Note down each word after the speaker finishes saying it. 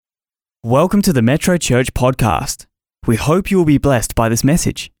Welcome to the Metrochurch podcast. We hope you will be blessed by this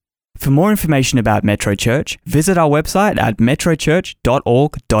message. For more information about Metrochurch, visit our website at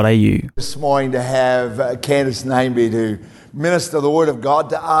metrochurch.org.au. This morning to have Candace Nainby to minister the Word of God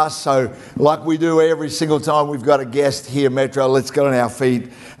to us. So like we do every single time we've got a guest here, Metro, let's get on our feet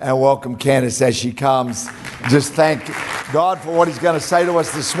and welcome Candace as she comes. Just thank God for what He's going to say to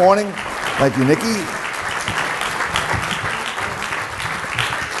us this morning. Thank you, Nikki.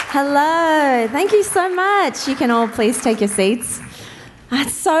 Hello, thank you so much. You can all please take your seats.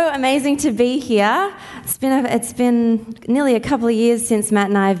 It's so amazing to be here. It's been nearly a couple of years since Matt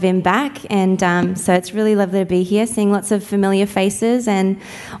and I have been back, and so it's really lovely to be here, seeing lots of familiar faces and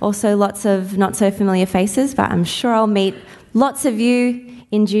also lots of not so familiar faces, but I'm sure I'll meet lots of you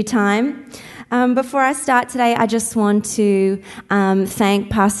in due time. Before I start today, I just want to thank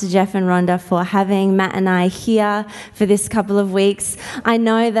Pastor Jeff and Rhonda for having Matt and I here for this couple of weeks. I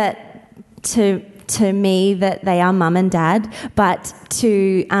know that to me that they are mum and dad, but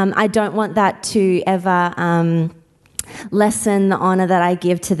I don't want that to ever lessen the honour that I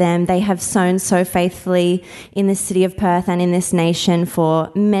give to them. They have sown so faithfully in the city of Perth and in this nation for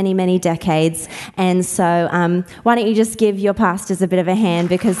many, many decades. And so why don't you just give your pastors a bit of a hand,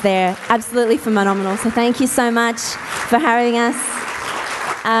 because they're absolutely phenomenal. So thank you so much for having us.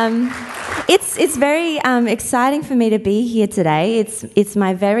 It's very exciting for me to be here today. It's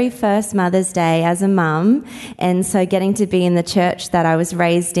my very first Mother's Day as a mum, and so getting to be in the church that I was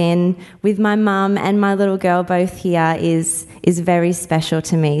raised in with my mum and my little girl both here is very special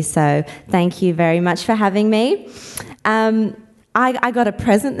to me. So thank you very much for having me. I got a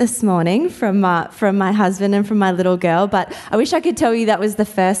present this morning from my husband and from my little girl, but I wish I could tell you that was the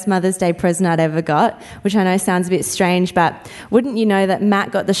first Mother's Day present I'd ever got, which I know sounds a bit strange, but wouldn't you know that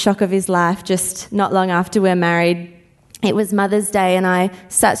Matt got the shock of his life just not long after we're married. It was Mother's Day, and I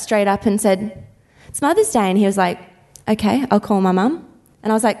sat straight up and said, "It's Mother's Day," and he was like, "Okay, I'll call my mum."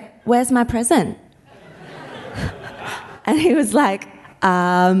 And I was like, "Where's my present?" And he was like,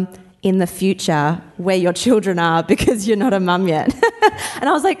 "In the future, where your children are, because you're not a mum yet." And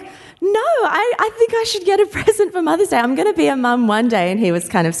I was like, "No, I think I should get a present for Mother's Day. I'm going to be a mum one day." And he was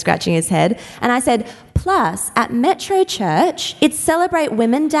kind of scratching his head. And I said, "Plus, at Metro Church, it's Celebrate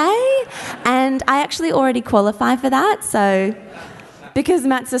Women Day, and I actually already qualify for that." So because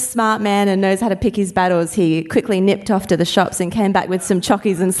Matt's a smart man and knows how to pick his battles, he quickly nipped off to the shops and came back with some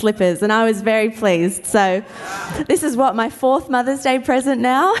chockies and slippers, and I was very pleased. So this is my fourth Mother's Day present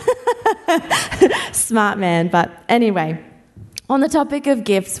now. Smart man. But anyway, on the topic of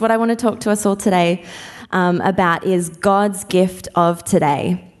gifts, what I want to talk to us all today about is God's gift of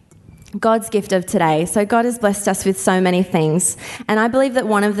today. God's gift of today. So God has blessed us with so many things, and I believe that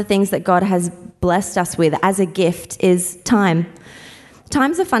one of the things that God has blessed us with as a gift is time.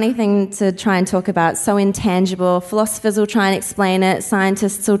 Time's a funny thing to try and talk about, so intangible. Philosophers will try and explain it,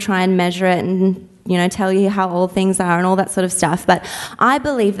 scientists will try and measure it and, tell you how old things are and all that sort of stuff. But I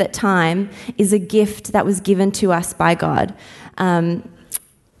believe that time is a gift that was given to us by God.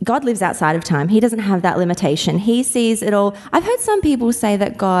 God lives outside of time. He doesn't have that limitation. He sees it all. I've heard some people say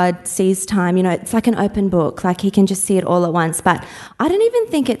that God sees time, it's like an open book, like He can just see it all at once. But I don't even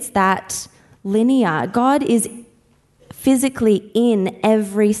think it's that linear. God is physically in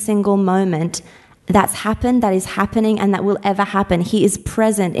every single moment that's happened, that is happening, and that will ever happen. He is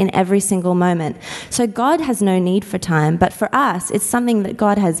present in every single moment. So God has no need for time, but for us, it's something that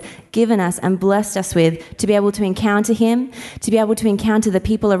God has given us and blessed us with to be able to encounter Him, to be able to encounter the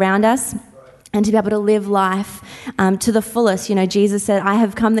people around us, and to be able to live life to the fullest. Jesus said, "I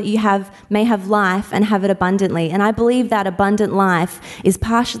have come that you may have life and have it abundantly." And I believe that abundant life is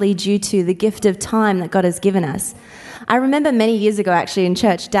partially due to the gift of time that God has given us. I remember many years ago, actually, in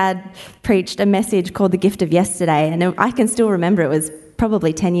church, Dad preached a message called The Gift of Yesterday, and I can still remember it was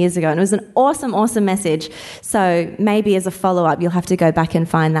probably 10 years ago, and it was an awesome, awesome message. So maybe as a follow-up, you'll have to go back and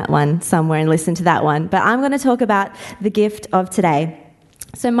find that one somewhere and listen to that one. But I'm going to talk about the gift of today.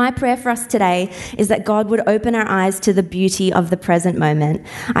 So my prayer for us today is that God would open our eyes to the beauty of the present moment.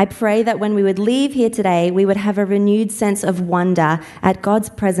 I pray that when we would leave here today, we would have a renewed sense of wonder at God's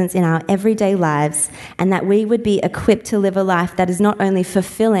presence in our everyday lives, and that we would be equipped to live a life that is not only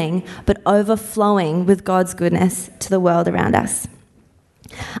fulfilling, but overflowing with God's goodness to the world around us.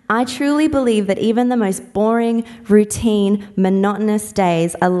 I truly believe that even the most boring, routine, monotonous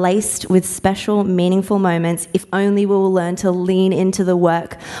days are laced with special, meaningful moments if only we will learn to lean into the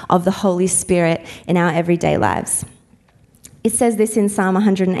work of the Holy Spirit in our everyday lives. It says this in Psalm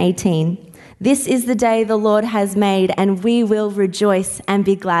 118, "This is the day the Lord has made, and we will rejoice and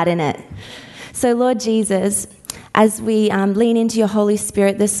be glad in it." So Lord Jesus, As we lean into your Holy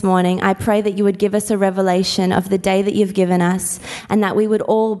Spirit this morning, I pray that you would give us a revelation of the day that you've given us, and that we would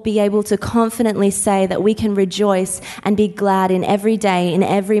all be able to confidently say that we can rejoice and be glad in every day, in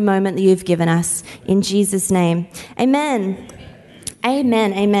every moment that you've given us. In Jesus' name, amen.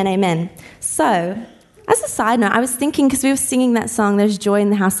 Amen, amen, amen. So, as a side note, I was thinking, because we were singing that song, There's Joy in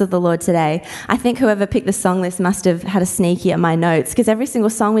the House of the Lord today, I think whoever picked the song list must have had a sneaky at my notes, because every single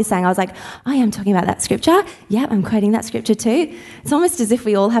song we sang, I was like, oh yeah, I'm talking about that scripture. Yeah, I'm quoting that scripture too. It's almost as if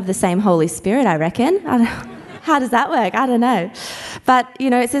we all have the same Holy Spirit, I reckon. How does that work? I don't know. But,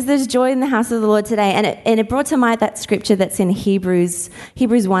 it says there's joy in the house of the Lord today. And it brought to mind that scripture that's in Hebrews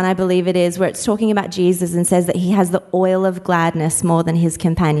 1, I believe it is, where it's talking about Jesus and says that he has the oil of gladness more than his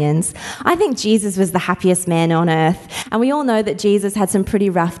companions. I think Jesus was the happiest man on earth. And we all know that Jesus had some pretty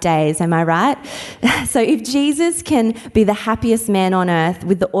rough days, am I right? So if Jesus can be the happiest man on earth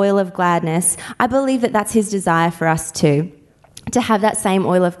with the oil of gladness, I believe that that's his desire for us too. To have that same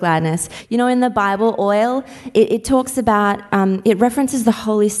oil of gladness. In the Bible, oil, it talks about, it references the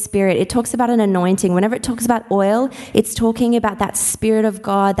Holy Spirit. It talks about an anointing. Whenever it talks about oil, it's talking about that Spirit of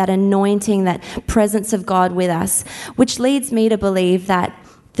God, that anointing, that presence of God with us, which leads me to believe that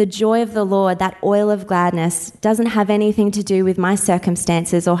the joy of the Lord, that oil of gladness, doesn't have anything to do with my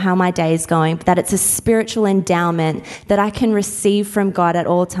circumstances or how my day is going, but that it's a spiritual endowment that I can receive from God at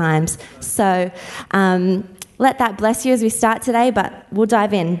all times. So, let that bless you as we start today, but we'll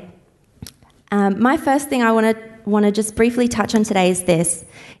dive in. My first thing I want to just briefly touch on today is this.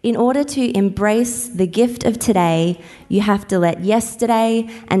 In order to embrace the gift of today, you have to let yesterday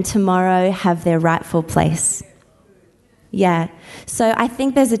and tomorrow have their rightful place. Yeah. So I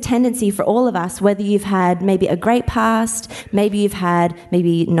think there's a tendency for all of us, whether you've had maybe a great past, maybe you've had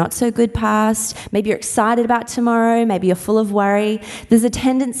maybe not so good past, maybe you're excited about tomorrow, maybe you're full of worry. There's a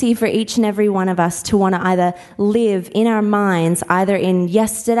tendency for each and every one of us to want to either live in our minds, either in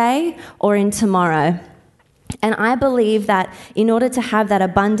yesterday or in tomorrow. And I believe that in order to have that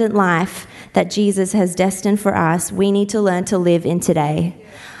abundant life that Jesus has destined for us, we need to learn to live in today.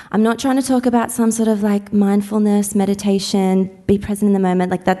 I'm not trying to talk about some sort of like mindfulness, meditation, be present in the moment.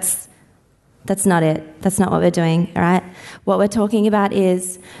 Like that's not it. That's not what we're doing, all right? What we're talking about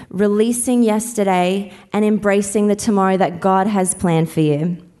is releasing yesterday and embracing the tomorrow that God has planned for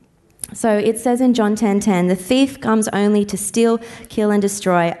you. So it says in John 10:10, the thief comes only to steal, kill, and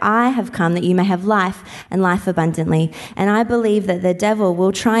destroy. I have come that you may have life and life abundantly. And I believe that the devil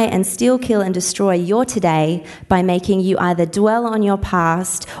will try and steal, kill, and destroy your today by making you either dwell on your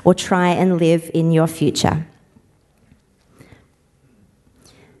past or try and live in your future.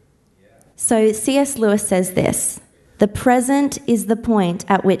 So C.S. Lewis says this, the present is the point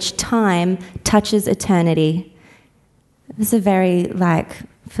at which time touches eternity. This is a very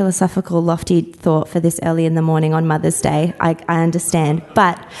philosophical, lofty thought for this early in the morning on Mother's Day. I understand.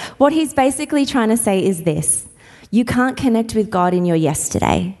 But what he's basically trying to say is this. You can't connect with God in your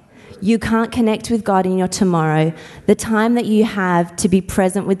yesterday. You can't connect with God in your tomorrow. The time that you have to be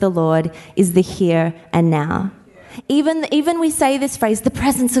present with the Lord is the here and now. Even we say this phrase, the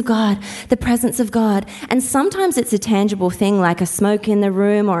presence of God, the presence of God. And sometimes it's a tangible thing like a smoke in the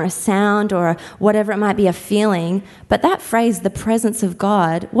room or a sound or whatever it might be, a feeling. But that phrase, the presence of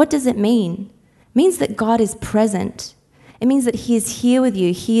God, what does it mean? It means that God is present. It means that he is here with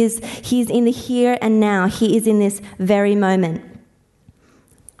you. He is in the here and now. He is in this very moment.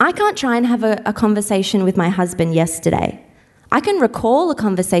 I can't try and have a conversation with my husband yesterday. I can recall a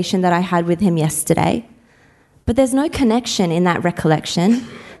conversation that I had with him yesterday. But there's no connection in that recollection.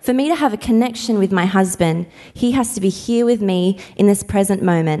 For me to have a connection with my husband, he has to be here with me in this present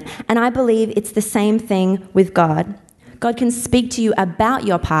moment. And I believe it's the same thing with God. God can speak to you about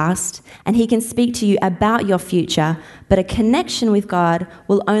your past, and he can speak to you about your future, but a connection with God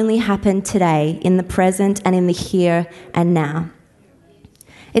will only happen today, in the present and in the here and now.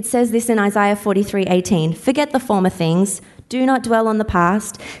 It says this in Isaiah 43:18, forget the former things, do not dwell on the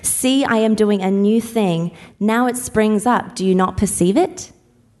past. See, I am doing a new thing. Now it springs up. Do you not perceive it?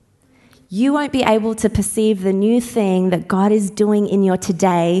 You won't be able to perceive the new thing that God is doing in your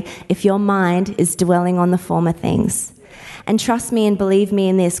today if your mind is dwelling on the former things. And trust me and believe me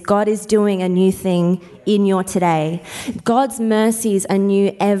in this, God is doing a new thing in your today. God's mercies are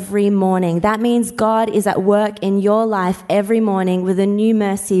new every morning. That means God is at work in your life every morning with a new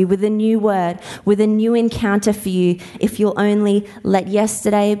mercy, with a new word, with a new encounter for you if you'll only let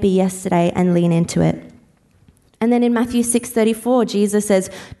yesterday be yesterday and lean into it. And then in Matthew 6:34, Jesus says,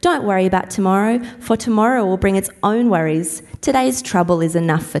 don't worry about tomorrow, for tomorrow will bring its own worries. Today's trouble is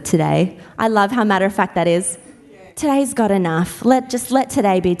enough for today. I love how matter of fact that is. Today's got enough. Just let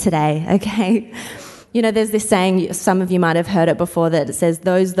today be today, okay? You know, there's this saying, some of you might have heard it before, that it says,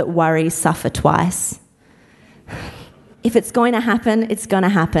 those that worry suffer twice. If it's going to happen, it's going to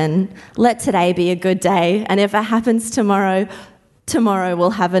happen. Let today be a good day. And if it happens tomorrow, tomorrow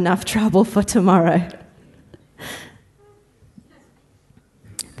will have enough trouble for tomorrow.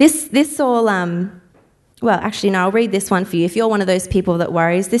 This all, well, actually, no, I'll read this one for you. If you're one of those people that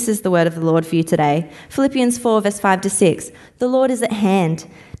worries, this is the word of the Lord for you today. Philippians 4, verse 5-6. The Lord is at hand.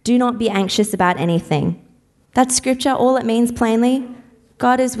 Do not be anxious about anything. That scripture, all it means plainly,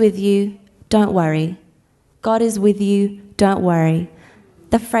 God is with you, don't worry. God is with you, don't worry.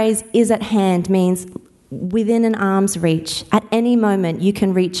 The phrase is at hand means within an arm's reach. At any moment, you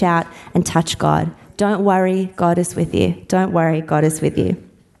can reach out and touch God. Don't worry, God is with you. Don't worry, God is with you.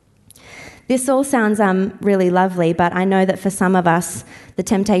 This all sounds really lovely, but I know that for some of us, the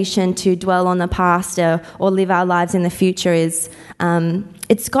temptation to dwell on the past or live our lives in the future is,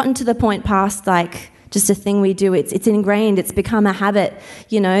 it's gotten to the point past like just a thing we do. It's ingrained. It's become a habit.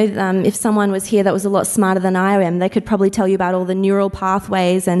 You know, if someone was here that was a lot smarter than I am, they could probably tell you about all the neural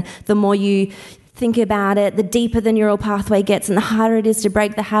pathways, and the more you think about it, the deeper the neural pathway gets and the harder it is to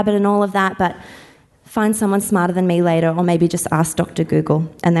break the habit and all of that. But find someone smarter than me later, or maybe just ask Dr. Google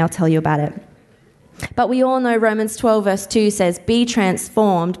and they'll tell you about it. But we all know Romans 12 verse 2 says, be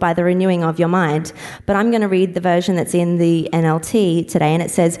transformed by the renewing of your mind. But I'm going to read the version that's in the NLT today, and it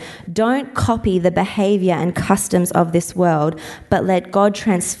says, don't copy the behaviour and customs of this world, but let God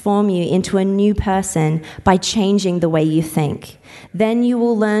transform you into a new person by changing the way you think. Then you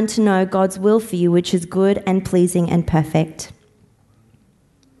will learn to know God's will for you, which is good and pleasing and perfect.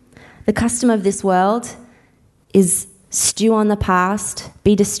 The custom of this world is stew on the past,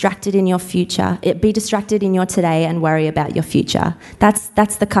 be distracted in your future, be distracted in your today and worry about your future.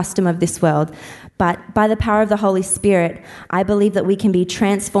 That's the custom of this world. But by the power of the Holy Spirit, I believe that we can be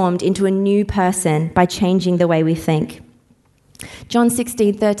transformed into a new person by changing the way we think. John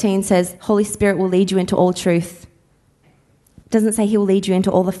 16:13 says, Holy Spirit will lead you into all truth. It doesn't say he will lead you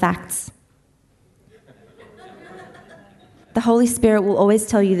into all the facts. The Holy Spirit will always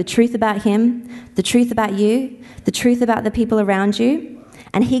tell you the truth about him, the truth about you, the truth about the people around you,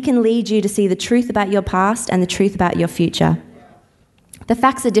 and he can lead you to see the truth about your past and the truth about your future. The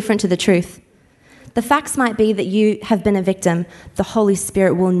facts are different to the truth. The facts might be that you have been a victim. The Holy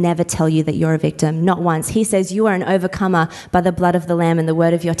Spirit will never tell you that you're a victim, not once. He says you are an overcomer by the blood of the Lamb and the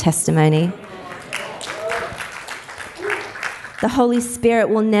word of your testimony. The Holy Spirit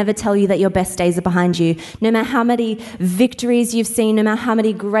will never tell you that your best days are behind you. No matter how many victories you've seen, no matter how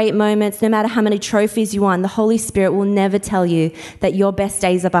many great moments, no matter how many trophies you won, the Holy Spirit will never tell you that your best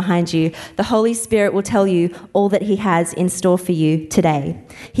days are behind you. The Holy Spirit will tell you all that he has in store for you today.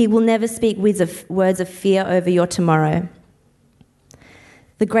 He will never speak words of fear over your tomorrow.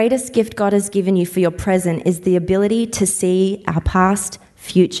 The greatest gift God has given you for your present is the ability to see our past,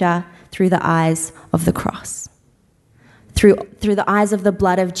 future through the eyes of the cross. Through the eyes of the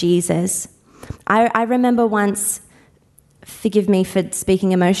blood of Jesus. I remember once, forgive me for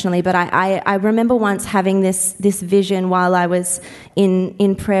speaking emotionally, but I remember once having this vision while I was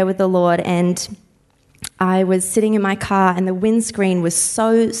in prayer with the Lord, and I was sitting in my car and the windscreen was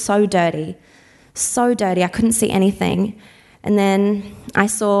so dirty, I couldn't see anything. And then I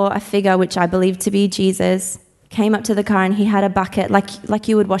saw a figure, which I believed to be Jesus, came up to the car and he had a bucket, like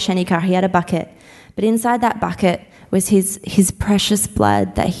you would wash any car, he had a bucket. But inside that bucket was his precious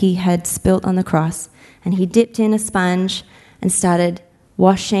blood that he had spilt on the cross. And he dipped in a sponge and started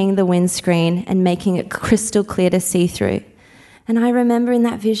washing the windscreen and making it crystal clear to see through. And I remember in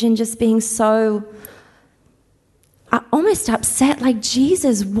that vision just being so almost upset, like,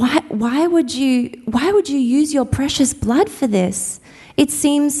 Jesus, why would you use your precious blood for this? It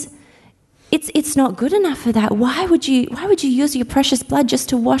seems it's not good enough for that. Why would you use your precious blood just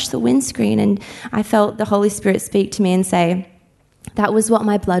to wash the windscreen? And I felt the Holy Spirit speak to me and say, that was what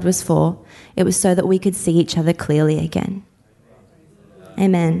my blood was for. It was so that we could see each other clearly again.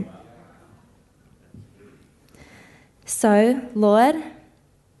 Amen. So, Lord,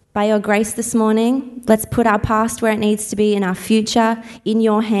 by your grace this morning, let's put our past where it needs to be and our future in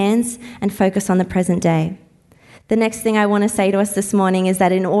your hands and focus on the present day. The next thing I want to say to us this morning is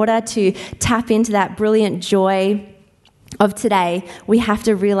that in order to tap into that brilliant joy of today, we have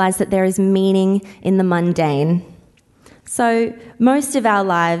to realize that there is meaning in the mundane. So most of our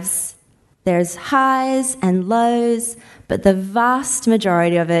lives, there's highs and lows, but the vast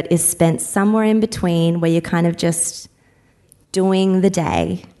majority of it is spent somewhere in between where you're kind of just doing the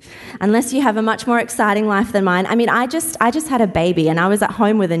day. Unless you have a much more exciting life than mine. I mean, I just had a baby and I was at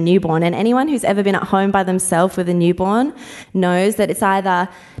home with a newborn, and anyone who's ever been at home by themselves with a newborn knows that it's either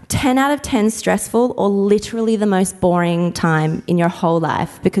 10 out of 10 stressful or literally the most boring time in your whole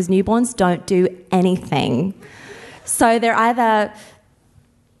life, because newborns don't do anything. So they're either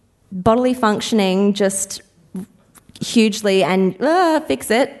bodily functioning just hugely and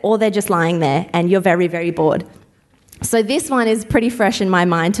fix it, or they're just lying there and you're very, very bored. So this one is pretty fresh in my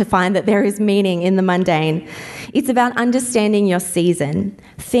mind, to find that there is meaning in the mundane. It's about understanding your season.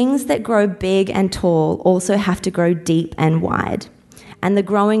 Things that grow big and tall also have to grow deep and wide. And the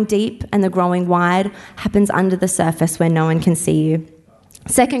growing deep and the growing wide happens under the surface where no one can see you.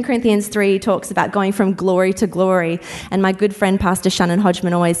 2 Corinthians 3 talks about going from glory to glory, and my good friend Pastor Shannon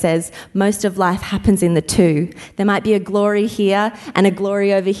Hodgman always says most of life happens in the two. There might be a glory here and a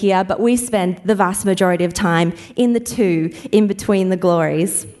glory over here, but we spend the vast majority of time in the two, in between the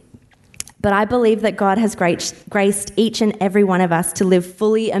glories. But I believe that God has graced each and every one of us to live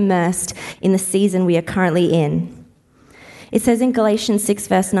fully immersed in the season we are currently in. It says in Galatians 6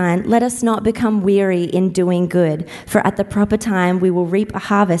 verse 9, "Let us not become weary in doing good, for at the proper time we will reap a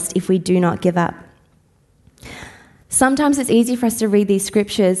harvest if we do not give up." Sometimes it's easy for us to read these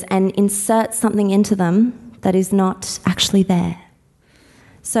scriptures and insert something into them that is not actually there.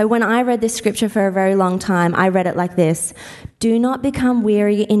 So when I read this scripture for a very long time, I read it like this: do not become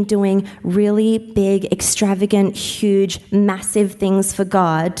weary in doing really big, extravagant, huge, massive things for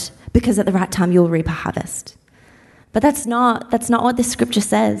God, because at the right time you'll reap a harvest. But that's not what this scripture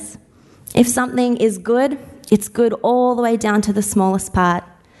says. If something is good, it's good all the way down to the smallest part.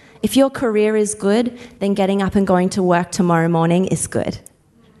 If your career is good, then getting up and going to work tomorrow morning is good.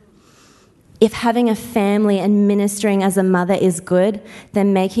 If having a family and ministering as a mother is good,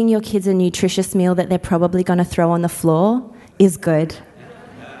 then making your kids a nutritious meal that they're probably going to throw on the floor is good.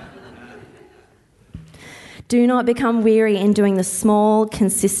 Do not become weary in doing the small,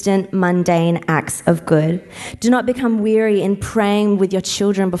 consistent, mundane acts of good. Do not become weary in praying with your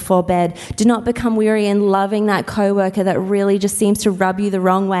children before bed. Do not become weary in loving that coworker that really just seems to rub you the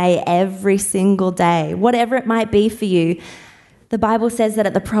wrong way every single day. Whatever it might be for you, the Bible says that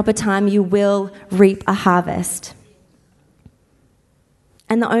at the proper time you will reap a harvest.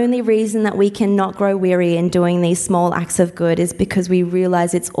 And the only reason that we cannot grow weary in doing these small acts of good is because we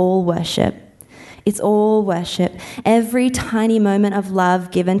realize it's all worship. It's all worship. Every tiny moment of love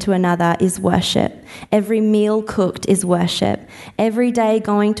given to another is worship. Every meal cooked is worship. Every day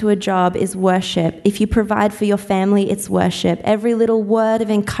going to a job is worship. If you provide for your family, it's worship. Every little word of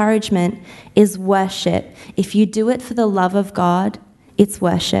encouragement is worship. If you do it for the love of God, it's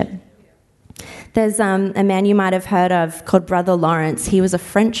worship. There's a man you might have heard of called Brother Lawrence. He was a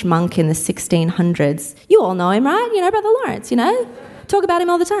French monk in the 1600s. You all know him, right? You know Brother Lawrence, Talk about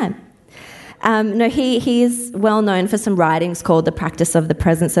him all the time. He is well known for some writings called The Practice of the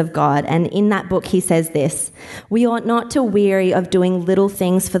Presence of God, and in that book he says this: "We ought not to weary of doing little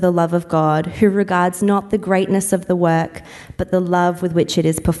things for the love of God, who regards not the greatness of the work, but the love with which it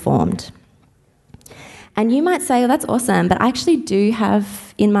is performed." And you might say, "Oh, that's awesome, but I actually do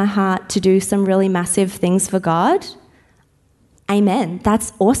have in my heart to do some really massive things for God." Amen.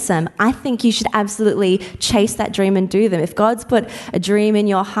 That's awesome. I think you should absolutely chase that dream and do them. If God's put a dream in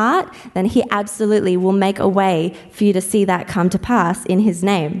your heart, then he absolutely will make a way for you to see that come to pass in his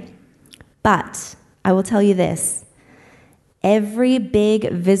name. But I will tell you this: every big,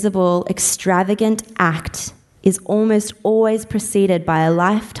 visible, extravagant act is almost always preceded by a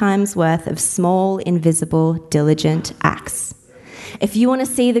lifetime's worth of small, invisible, diligent acts. If you want to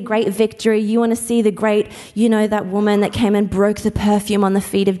see the great victory, you want to see the great, that woman that came and broke the perfume on the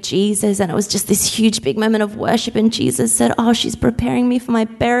feet of Jesus, and it was just this huge big moment of worship, and Jesus said, "Oh, she's preparing me for my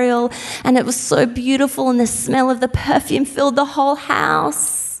burial," and it was so beautiful, and the smell of the perfume filled the whole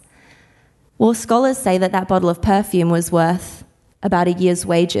house. Well, scholars say that bottle of perfume was worth about a year's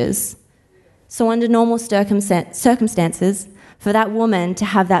wages. So under normal circumstances, for that woman to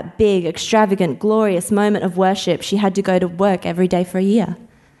have that big, extravagant, glorious moment of worship, she had to go to work every day for a year.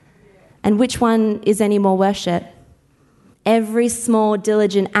 And which one is any more worship? Every small,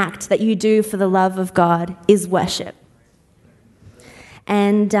 diligent act that you do for the love of God is worship.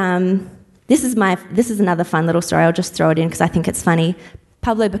 And this is another fun little story. I'll just throw it in because I think it's funny.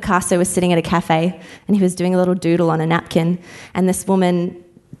 Pablo Picasso was sitting at a cafe and he was doing a little doodle on a napkin, and this woman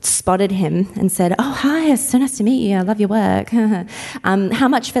spotted him and said, "Oh, hi, it's so nice to meet you. I love your work. How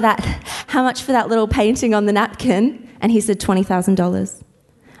much for that little painting on the napkin?" And he said, $20,000.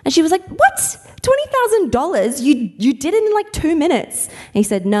 And she was like, "What? $20,000? You did it in like 2 minutes." And he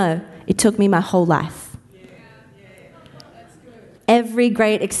said, "No, it took me my whole life." Every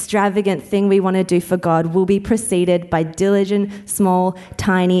great extravagant thing we want to do for God will be preceded by diligent, small,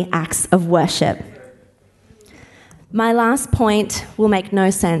 tiny acts of worship. My last point will make no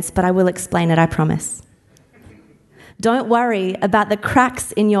sense, but I will explain it, I promise. Don't worry about the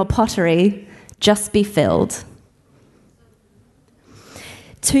cracks in your pottery, just be filled.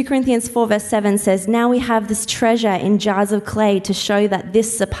 2 Corinthians 4 verse 7 says, "Now we have this treasure in jars of clay to show that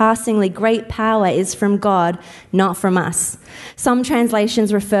this surpassingly great power is from God, not from us." Some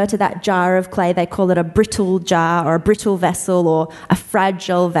translations refer to that jar of clay. They call it a brittle jar or a brittle vessel or a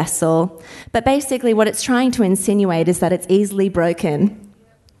fragile vessel. But basically what it's trying to insinuate is that it's easily broken.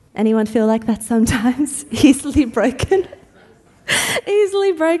 Anyone feel like that sometimes? Easily broken?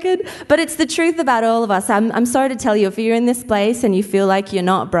 Easily broken. But it's the truth about all of us. I'm sorry to tell you, if you're in this place and you feel like you're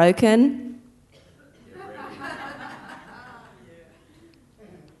not broken,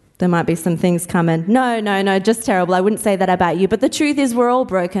 there might be some things coming. No, just terrible. I wouldn't say that about you. But the truth is we're all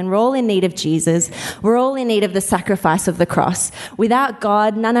broken. We're all in need of Jesus. We're all in need of the sacrifice of the cross. Without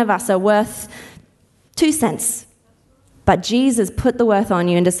God, none of us are worth 2 cents. But Jesus put the worth on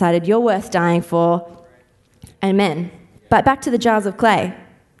you and decided you're worth dying for. Amen. But back to the jars of clay.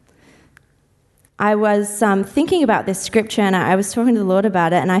 I was thinking about this scripture and I was talking to the Lord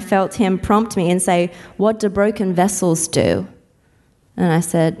about it, and I felt him prompt me and say, "What do broken vessels do?" And I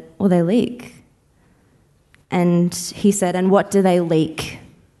said, "Well, they leak." And he said, "And what do they leak?"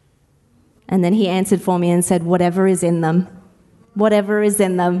 And then he answered for me and said, "Whatever is in them. Whatever is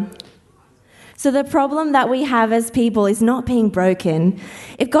in them." So the problem that we have as people is not being broken.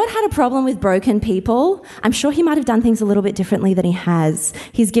 If God had a problem with broken people, I'm sure he might have done things a little bit differently than he has.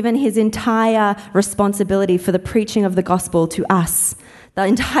 He's given his entire responsibility for the preaching of the gospel to us. The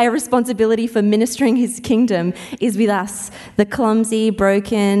entire responsibility for ministering his kingdom is with us, the clumsy,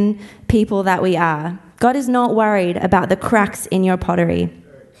 broken people that we are. God is not worried about the cracks in your pottery.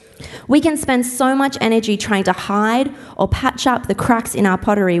 We can spend so much energy trying to hide or patch up the cracks in our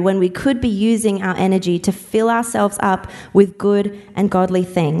pottery when we could be using our energy to fill ourselves up with good and godly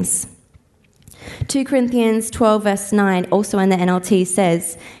things. 2 Corinthians 12 verse 9, also in the NLT,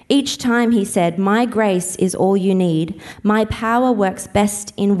 says, "Each time he said, 'My grace is all you need. My power works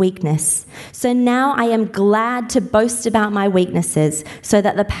best in weakness. So now I am glad to boast about my weaknesses so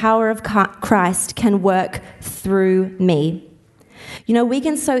that the power of Christ can work through me.'" You know, we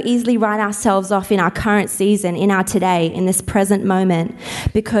can so easily write ourselves off in our current season, in our today, in this present moment,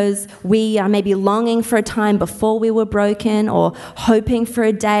 because we are maybe longing for a time before we were broken or hoping for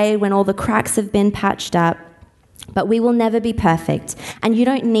a day when all the cracks have been patched up. But we will never be perfect, and you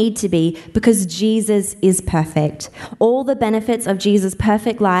don't need to be, because Jesus is perfect. All the benefits of Jesus'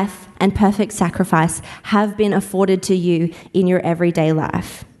 perfect life and perfect sacrifice have been afforded to you in your everyday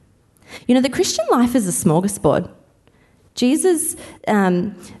life. You know, the Christian life is a smorgasbord. Jesus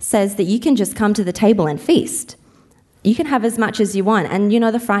says that you can just come to the table and feast. You can have as much as you want. And you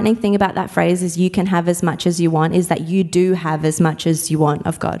know, the frightening thing about that phrase is "you can have as much as you want" is that you do have as much as you want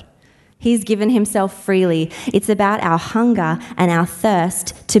of God. He's given himself freely. It's about our hunger and our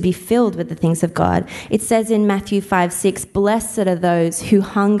thirst to be filled with the things of God. It says in Matthew 5:6, "Blessed are those who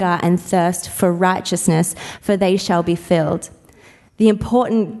hunger and thirst for righteousness, for they shall be filled." The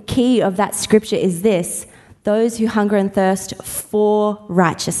important key of that scripture is this: those who hunger and thirst for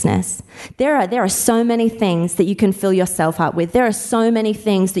righteousness. There are so many things that you can fill yourself up with. There are so many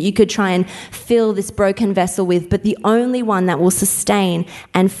things that you could try and fill this broken vessel with, but the only one that will sustain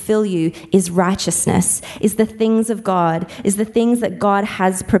and fill you is righteousness, is the things of God, is the things that God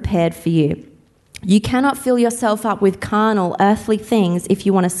has prepared for you. You cannot fill yourself up with carnal, earthly things if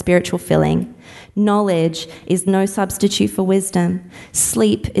you want a spiritual filling. Knowledge is no substitute for wisdom.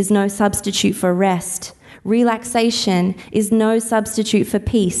 Sleep is no substitute for rest. Relaxation is no substitute for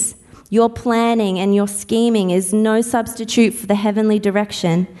peace. Your planning and your scheming is no substitute for the heavenly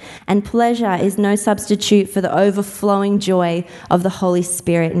direction. And pleasure is no substitute for the overflowing joy of the Holy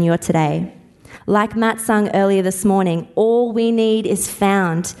Spirit in your today. Like Matt sung earlier this morning, all we need is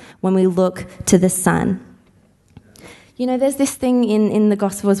found when we look to the Son. You know, there's this thing in the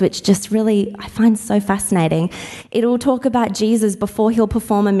Gospels which just really I find so fascinating. It'll talk about Jesus before he'll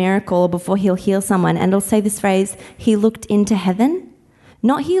perform a miracle or before he'll heal someone, and it'll say this phrase, "He looked into heaven."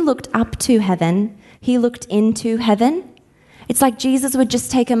 Not he looked up to heaven, he looked into heaven. It's like Jesus would just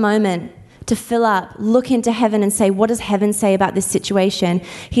take a moment to fill up, look into heaven and say, what does heaven say about this situation?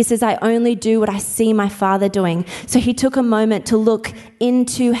 He says, I only do what I see my Father doing. So he took a moment to look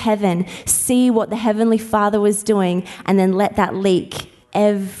into heaven, see what the Heavenly Father was doing, and then let that leak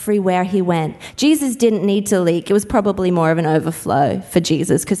everywhere he went. Jesus didn't need to leak. It was probably more of an overflow for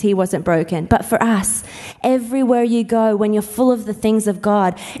Jesus because he wasn't broken. But for us, everywhere you go, when you're full of the things of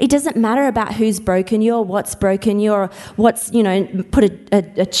God, it doesn't matter about who's broken you or what's broken you or what's, put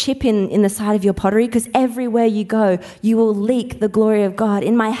a chip in the side of your pottery, because everywhere you go, you will leak the glory of God.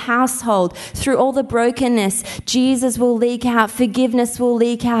 In my household, through all the brokenness, Jesus will leak out. Forgiveness will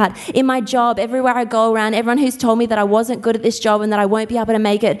leak out. In my job, everywhere I go around, everyone who's told me that I wasn't good at this job and that I won't be able to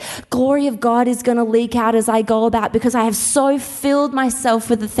make it, glory of God is going to leak out as I go about, because I have so filled myself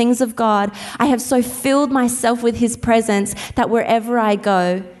with the things of God. I have so filled myself with his presence that wherever I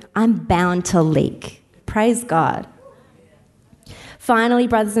go, I'm bound to leak. Praise God. Finally,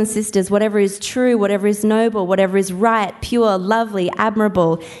 brothers and sisters, whatever is true, whatever is noble, whatever is right, pure, lovely,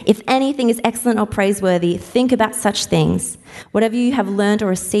 admirable, if anything is excellent or praiseworthy, think about such things. Whatever you have learned or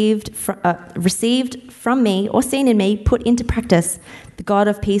received from me or seen in me, put into practice. The God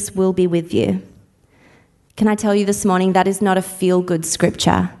of peace will be with you. Can I tell you this morning, that is not a feel-good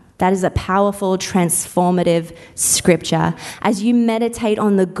scripture. That is a powerful, transformative scripture. As you meditate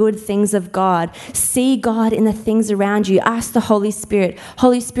on the good things of God, see God in the things around you. Ask the Holy Spirit,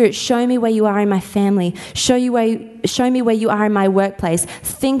 show me where you are in my family. Show me where you are in my workplace.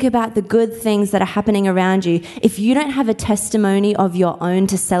 Think about the good things that are happening around you. If you don't have a testimony of your own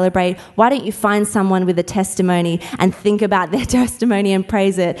to celebrate, why don't you find someone with a testimony and think about their testimony and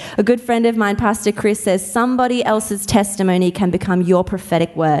praise it? A good friend of mine, Pastor Chris, says somebody else's testimony can become your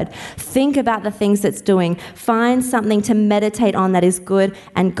prophetic word. Think about the things it's doing. Find something to meditate on that is good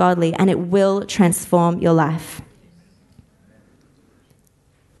and godly, and it will transform your life.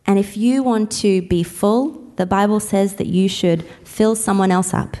 And if you want to be full, the Bible says that you should fill someone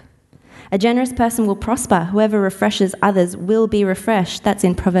else up. A generous person will prosper. Whoever refreshes others will be refreshed. That's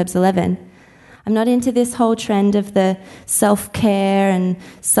in Proverbs 11. I'm not into this whole trend of the self-care and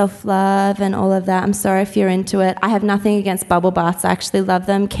self-love and all of that. I'm sorry if you're into it. I have nothing against bubble baths. I actually love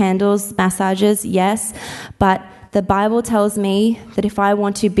them. Candles, massages, yes. But the Bible tells me that if I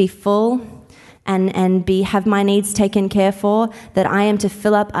want to be full and have my needs taken care for, that I am to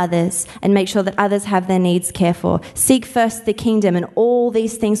fill up others and make sure that others have their needs cared for. Seek first the kingdom, and all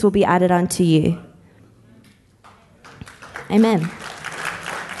these things will be added unto you. Amen.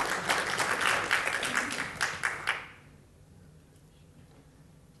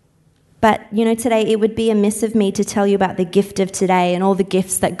 But, today it would be amiss of me to tell you about the gift of today and all the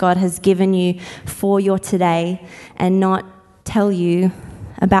gifts that God has given you for your today and not tell you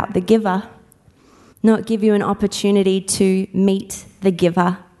about the giver, not give you an opportunity to meet the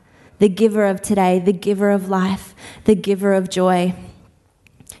giver of today, the giver of life, the giver of joy.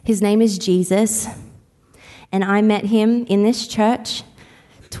 His name is Jesus, and I met him in this church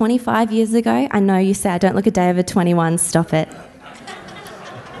 25 years ago. I know you say I don't look a day over 21, stop it.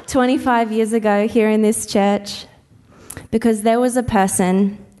 25 years ago here in this church, because there was a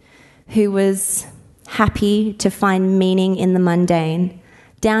person who was happy to find meaning in the mundane.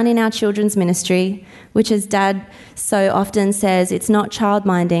 Down in our children's ministry, which as Dad so often says, it's not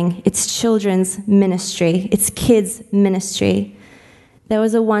childminding, it's children's ministry, it's kids' ministry. There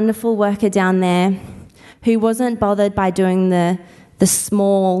was a wonderful worker down there who wasn't bothered by doing the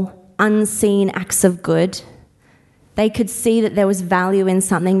small, unseen acts of good. They could see that there was value in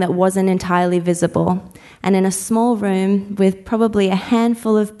something that wasn't entirely visible. And in a small room with probably a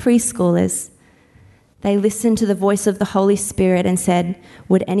handful of preschoolers, they listened to the voice of the Holy Spirit and said,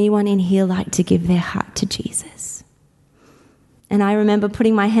 would anyone in here like to give their heart to Jesus? And I remember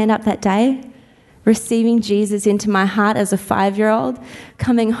putting my hand up that day, receiving Jesus into my heart as a 5-year-old,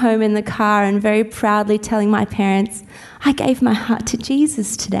 coming home in the car and very proudly telling my parents, I gave my heart to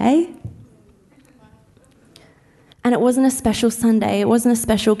Jesus today. And it wasn't a special Sunday, it wasn't a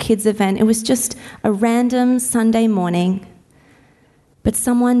special kids event, it was just a random Sunday morning. But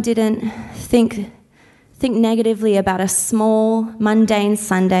someone didn't think negatively about a small, mundane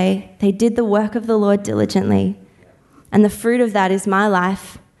Sunday. They did the work of the Lord diligently. And the fruit of that is my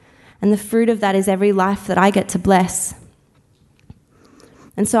life, and the fruit of that is every life that I get to bless.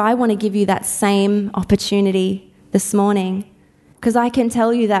 And so I want to give you that same opportunity this morning, because I can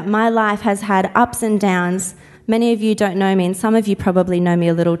tell you that my life has had ups and downs. Many of you don't know me, and some of you probably know me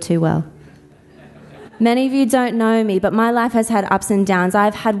a little too well. Many of you don't know me, but my life has had ups and downs.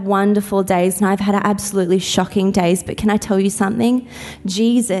 I've had wonderful days, and I've had absolutely shocking days. But can I tell you something?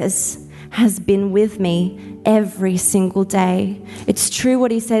 Jesus has been with me every single day. It's true what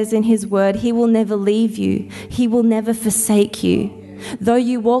he says in his word. He will never leave you. He will never forsake you. Though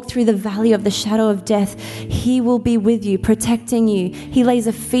you walk through the valley of the shadow of death, he will be with you, protecting you. He lays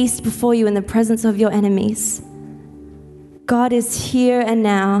a feast before you in the presence of your enemies. God is here and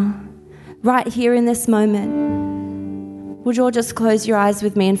now, right here in this moment. Would you all just close your eyes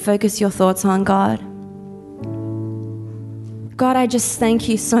with me and focus your thoughts on God? God, I just thank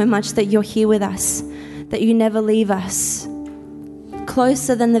you so much that you're here with us, that you never leave us.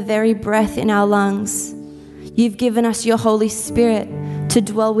 Closer than the very breath in our lungs. You've given us your Holy Spirit to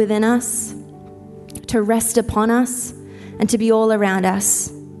dwell within us, to rest upon us, and to be all around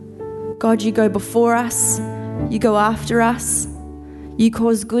us. God, you go before us, you go after us, you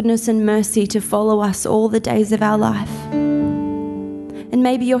cause goodness and mercy to follow us all the days of our life. And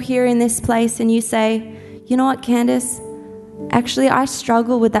maybe you're here in this place and you say, you know what, Candace? Actually, I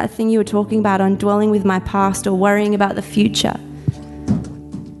struggle with that thing you were talking about on dwelling with my past or worrying about the future.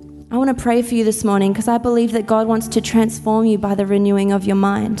 I want to pray for you this morning because I believe that God wants to transform you by the renewing of your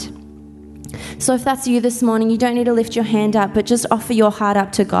mind. So if that's you this morning, you don't need to lift your hand up, but just offer your heart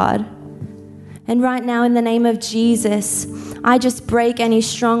up to God. And right now, in the name of Jesus, I just break any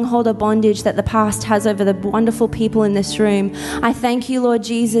stronghold or bondage that the past has over the wonderful people in this room. I thank you, Lord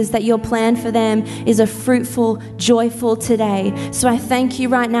Jesus, that your plan for them is a fruitful, joyful today. So I thank you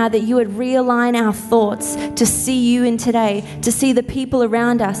right now that you would realign our thoughts to see you in today, to see the people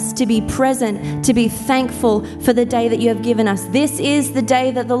around us, to be present, to be thankful for the day that you have given us. This is the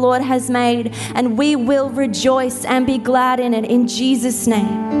day that the Lord has made, and we will rejoice and be glad in it in Jesus'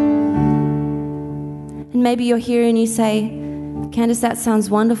 name. And maybe you're here and you say, Candace, that sounds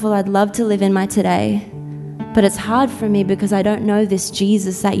wonderful. I'd love to live in my today. But it's hard for me because I don't know this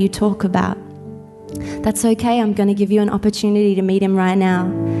Jesus that you talk about. That's okay. I'm going to give you an opportunity to meet him right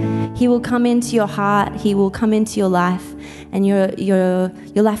now. He will come into your heart. He will come into your life. And your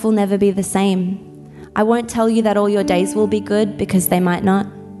life will never be the same. I won't tell you that all your days will be good because they might not.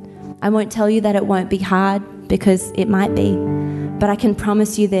 I won't tell you that it won't be hard because it might be. But I can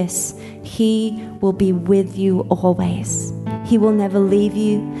promise you this, he will be with you always. He will never leave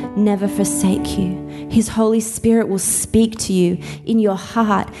you, never forsake you. His Holy Spirit will speak to you in your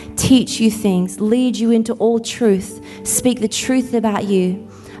heart, teach you things, lead you into all truth, speak the truth about you,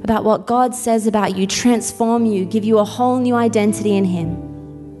 about what God says about you, transform you, give you a whole new identity in him.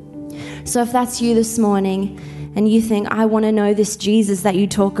 So if that's you this morning, and you think, I want to know this Jesus that you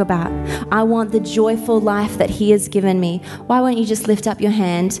talk about. I want the joyful life that he has given me. Why won't you just lift up your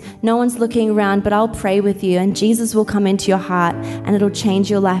hand? No one's looking around, but I'll pray with you and Jesus will come into your heart and it'll change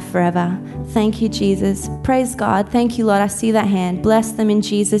your life forever. Thank you, Jesus. Praise God. Thank you, Lord. I see that hand. Bless them in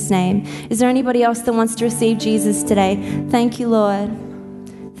Jesus' name. Is there anybody else that wants to receive Jesus today? Thank you, Lord.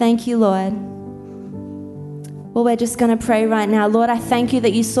 Thank you, Lord. Well, we're just going to pray right now. Lord, I thank you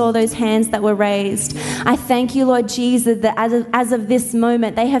that you saw those hands that were raised. I thank you, Lord Jesus, that as of this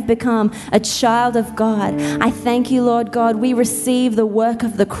moment, they have become a child of God. I thank you, Lord God, we receive the work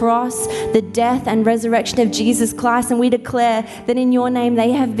of the cross, the death and resurrection of Jesus Christ, and we declare that in your name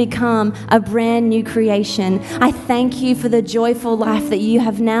they have become a brand new creation. I thank you for the joyful life that you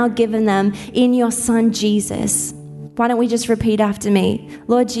have now given them in your Son, Jesus. Why don't we just repeat after me?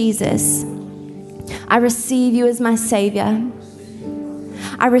 Lord Jesus, I receive you as my Savior.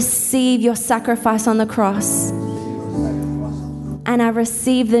 I receive your sacrifice on the cross. And I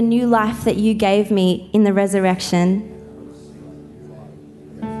receive the new life that you gave me in the resurrection.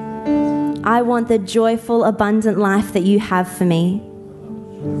 I want the joyful, abundant life that you have for me.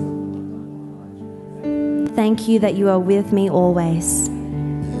 Thank you that you are with me always.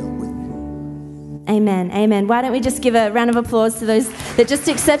 Amen. Amen. Why don't we just give a round of applause to those that just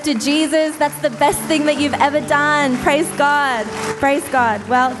accepted Jesus? That's the best thing that you've ever done. Praise God. Praise God.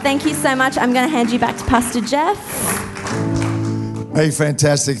 Well, thank you so much. I'm going to hand you back to Pastor Jeff. Hey,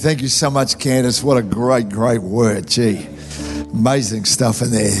 fantastic. Thank you so much, Candace. What a great, great word. Gee, amazing stuff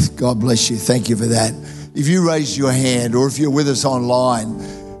in there. God bless you. Thank you for that. If you raised your hand or if you're with us online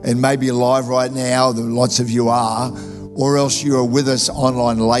and maybe you're live right now, lots of you are, or else you are with us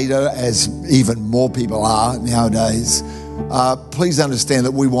online later, as even more people are nowadays, please understand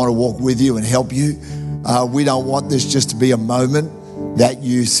that we want to walk with you and help you. We don't want this just to be a moment that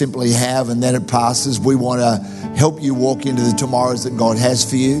you simply have and then it passes. We want to help you walk into the tomorrows that God has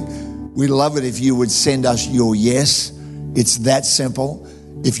for you. We'd love it if you would send us your yes. It's that simple.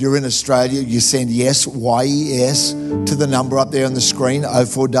 If you're in Australia, you send yes, Y-E-S, to the number up there on the screen,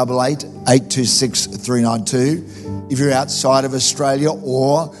 0488 826 392. If you're outside of Australia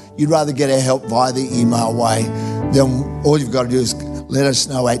or you'd rather get our help via the email way, then all you've got to do is let us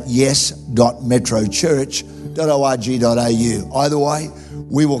know at yes.metrochurch.org.au. Either way,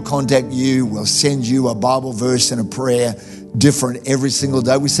 we will contact you. We'll send you a Bible verse and a prayer different every single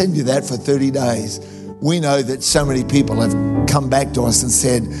day. We send you that for 30 days. We know that so many people have come back to us and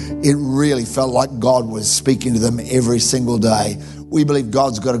said it really felt like God was speaking to them every single day. We believe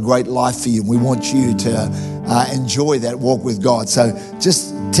God's got a great life for you. We want you to enjoy that walk with God. So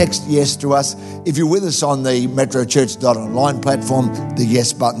just text yes to us. If you're with us on the metrochurch.online platform, the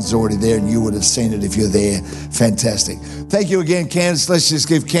yes button's already there and you would have seen it if you're there. Fantastic. Thank you again, Candace. Let's just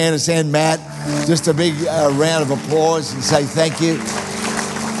give Candace and Matt just a big round of applause and say thank you.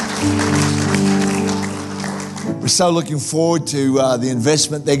 We're so looking forward to the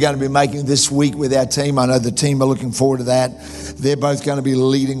investment they're going to be making this week with our team. I know the team are looking forward to that. They're both going to be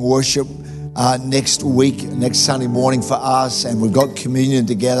leading worship next week, next Sunday morning for us, and we've got communion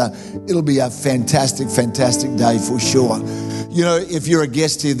together. It'll be a fantastic, fantastic day for sure. You know, if you're a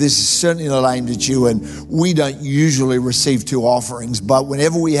guest here, this is certainly not aimed at you, and we don't usually receive two offerings, but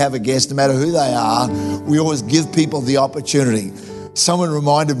whenever we have a guest, no matter who they are, we always give people the opportunity. Someone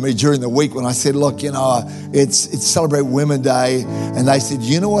reminded me during the week when I said, look, you know, it's Celebrate Women Day. And they said,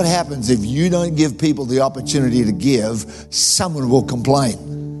 you know what happens if you don't give people the opportunity to give, someone will complain.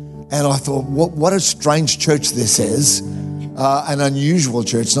 And I thought, what a strange church this is. An unusual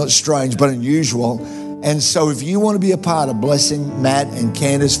church, not strange, but unusual. And so if you want to be a part of blessing Matt and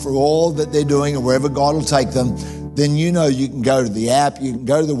Candace for all that they're doing and wherever God will take them, then you know you can go to the app, you can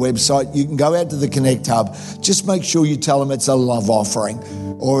go to the website, you can go out to the Connect Hub. Just make sure you tell them it's a love offering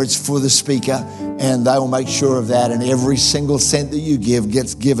or it's for the speaker, and they will make sure of that. And every single cent that you give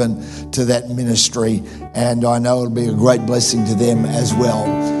gets given to that ministry. And I know it'll be a great blessing to them as well.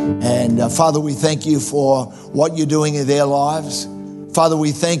 And Father, we thank you for what you're doing in their lives. Father,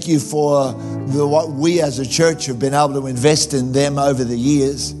 we thank you for what we as a church have been able to invest in them over the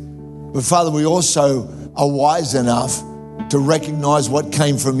years. But Father, we also are wise enough to recognize what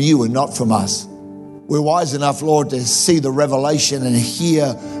came from you and not from us. We're wise enough, Lord, to see the revelation and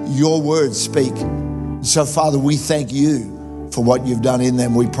hear your words speak. So, Father, we thank you for what you've done in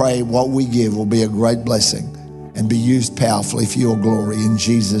them. We pray what we give will be a great blessing and be used powerfully for your glory. In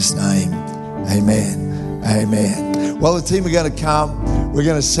Jesus' name, amen. Amen. Well, the team are going to come. We're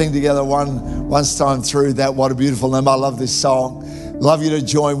going to sing together one time through that. What a beautiful name. I love this song. Love you to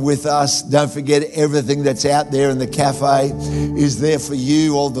join with us. Don't forget everything that's out there in the cafe is there for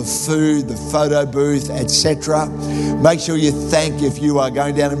you. All the food, the photo booth, etc. Make sure you thank, if you are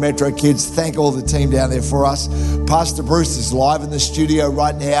going down to Metro Kids, thank all the team down there for us. Pastor Bruce is live in the studio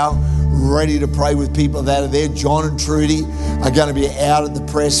right now, ready to pray with people that are there. John and Trudy are going to be out at the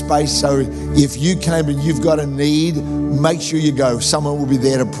prayer space. So if you came and you've got a need, make sure you go. Someone will be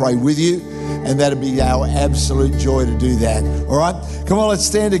there to pray with you. And that'll be our absolute joy to do that. All right? Come on, let's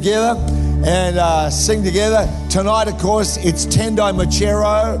stand together and sing together. Tonight, of course, it's Tendai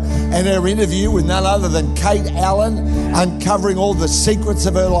Machero and her interview with none other than Kate Allen, uncovering all the secrets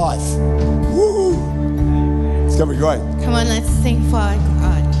of her life. Woo! It's going to be great. Come on, let's sing for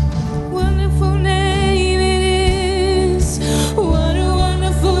God. Wonderful name it is. What a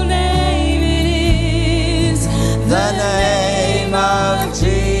wonderful name it is. The name of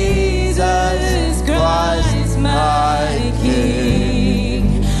Jesus Christ, my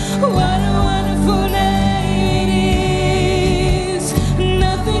King. What a wonderful name it is.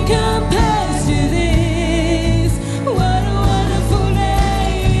 Nothing compares to this. What a wonderful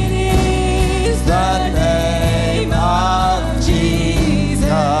name it is. The name of Jesus.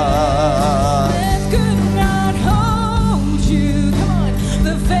 Death could not hold you. Come on.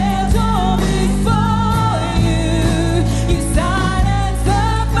 The veil's all before you. You silence the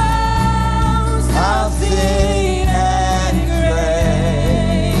bones of sin and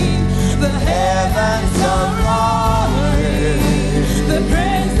grave. The heavens are roaring, the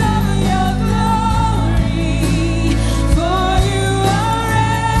praise of your glory. For you are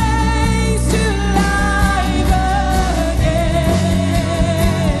raised to life again,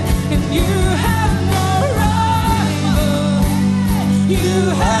 and you have no rival. You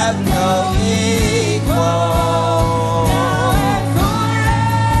have no equal. Now and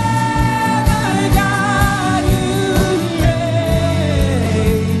forever, God, you reign.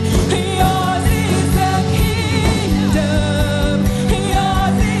 Yours is the kingdom.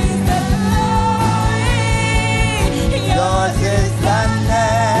 Yours is the glory. Yours is the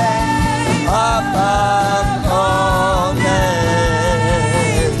name above all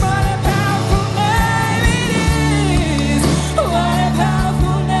names. What a powerful name it is. What a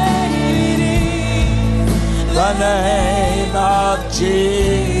powerful name it is. The name of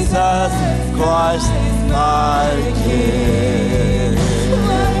Jesus Christ, my King.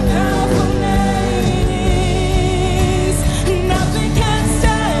 What a powerful name it is. Nothing can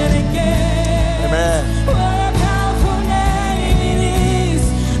stand against. Amen. What a powerful name it is.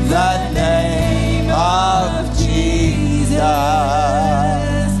 The name of Jesus.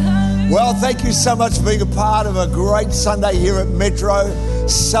 you so much for being a part of a great Sunday here at Metro,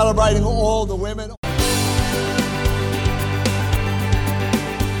 celebrating all the women.